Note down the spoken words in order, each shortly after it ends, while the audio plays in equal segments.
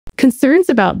Concerns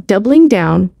about doubling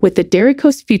down with the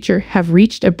Derricos future have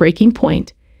reached a breaking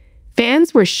point.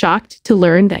 Fans were shocked to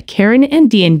learn that Karen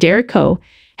and Deon Derrico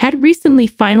had recently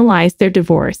finalized their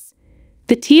divorce.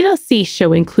 The TLC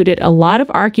show included a lot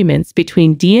of arguments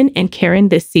between Deon and Karen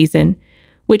this season,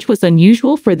 which was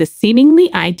unusual for the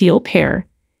seemingly ideal pair.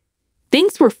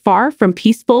 Things were far from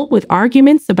peaceful, with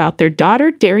arguments about their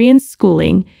daughter Darion's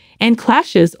schooling and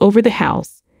clashes over the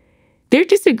house. Their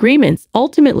disagreements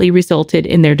ultimately resulted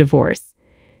in their divorce.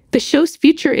 The show's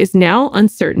future is now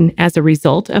uncertain as a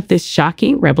result of this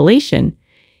shocking revelation.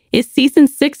 Is Season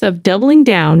 6 of Doubling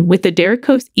Down with the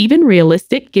Derricos even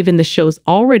realistic given the show's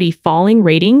already falling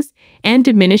ratings and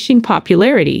diminishing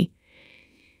popularity?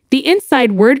 The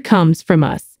inside word comes from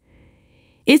us.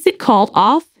 Is it called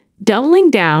off? Doubling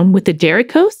Down with the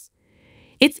Derricos?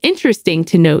 It's interesting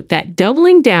to note that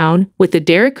Doubling Down with the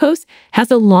Derricos has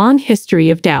a long history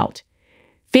of doubt.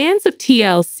 Fans of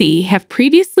TLC have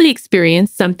previously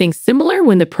experienced something similar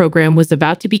when the program was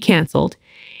about to be canceled.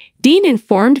 Deon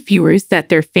informed viewers that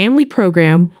their family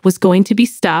program was going to be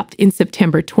stopped in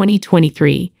September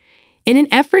 2023. In an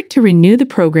effort to renew the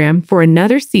program for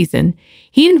another season,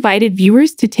 he invited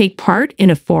viewers to take part in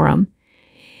a forum.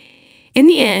 In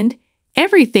the end,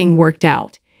 everything worked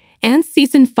out, and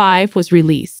Season 5 was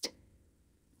released.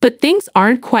 But things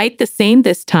aren't quite the same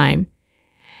this time.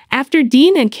 After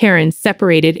Deon and Karen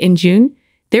separated in June,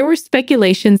 there were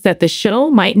speculations that the show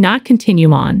might not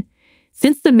continue on.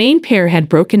 Since the main pair had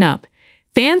broken up,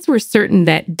 fans were certain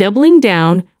that Doubling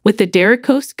Down with the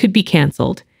Derricos could be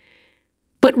canceled.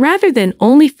 But rather than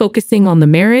only focusing on the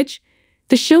marriage,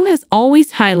 the show has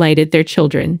always highlighted their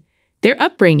children, their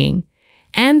upbringing,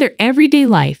 and their everyday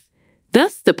life.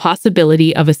 Thus, the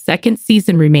possibility of a second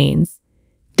season remains.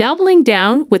 Doubling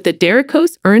Down with the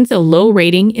Derricos earns a low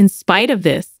rating in spite of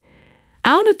this.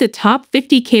 Out of the top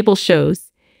 50 cable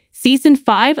shows, Season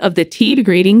 5 of the TV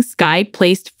ratings guide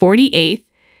placed 48th.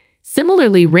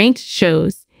 Similarly ranked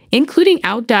shows, including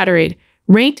Outdated,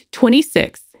 ranked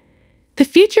 26th. The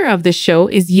future of the show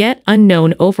is yet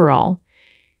unknown overall.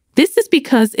 This is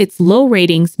because its low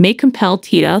ratings may compel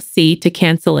TLC to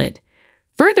cancel it.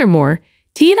 Furthermore,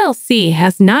 TLC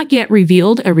has not yet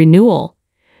revealed a renewal.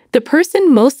 The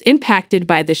person most impacted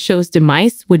by the show's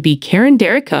demise would be Karen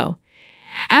Derrico.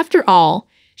 After all,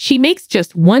 she makes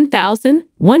just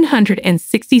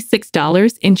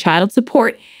 $1,166 in child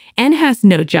support and has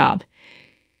no job.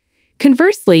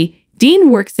 Conversely, Deon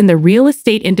works in the real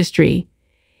estate industry.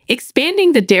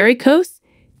 Expanding the Derricos,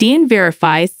 Deon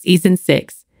verifies Season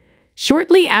 6.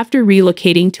 Shortly after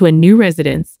relocating to a new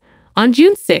residence, on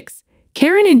June 6,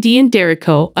 Karen and Deon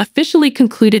Derrico officially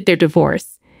concluded their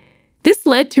divorce. This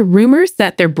led to rumors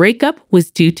that their breakup was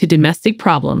due to domestic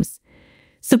problems.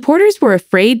 Supporters were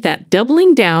afraid that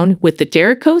Doubling Down with the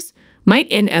Derricos might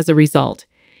end as a result.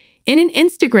 In an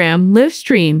Instagram live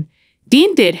stream,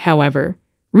 Deon did, however,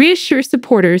 reassure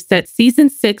supporters that Season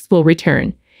 6 will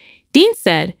return. Deon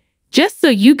said, "Just so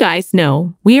you guys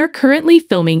know, we are currently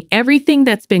filming everything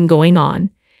that's been going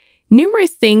on.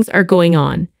 Numerous things are going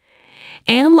on,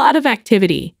 and a lot of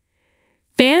activity."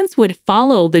 Fans would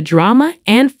follow the drama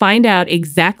and find out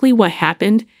exactly what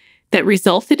happened that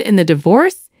resulted in the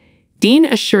divorce. Deon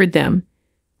assured them,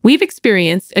 "We've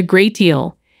experienced a great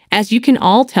deal, as you can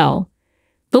all tell.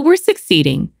 But we're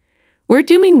succeeding. We're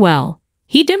doing well."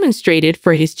 He demonstrated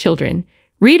for his children,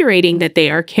 reiterating that they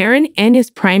are Karen and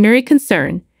his primary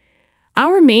concern.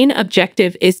 "Our main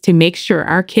objective is to make sure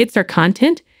our kids are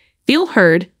content, feel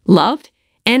heard, loved,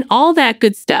 and all that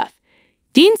good stuff,"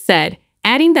 Deon said,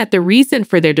 adding that the reason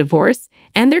for their divorce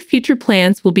and their future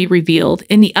plans will be revealed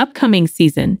in the upcoming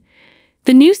season.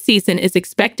 The new season is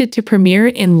expected to premiere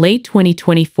in late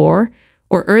 2024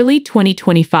 or early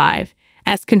 2025,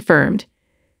 as confirmed.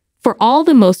 For all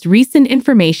the most recent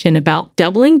information about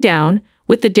Doubling Down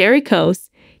with the Derricos,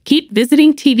 keep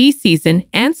visiting TV Season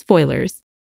and spoilers.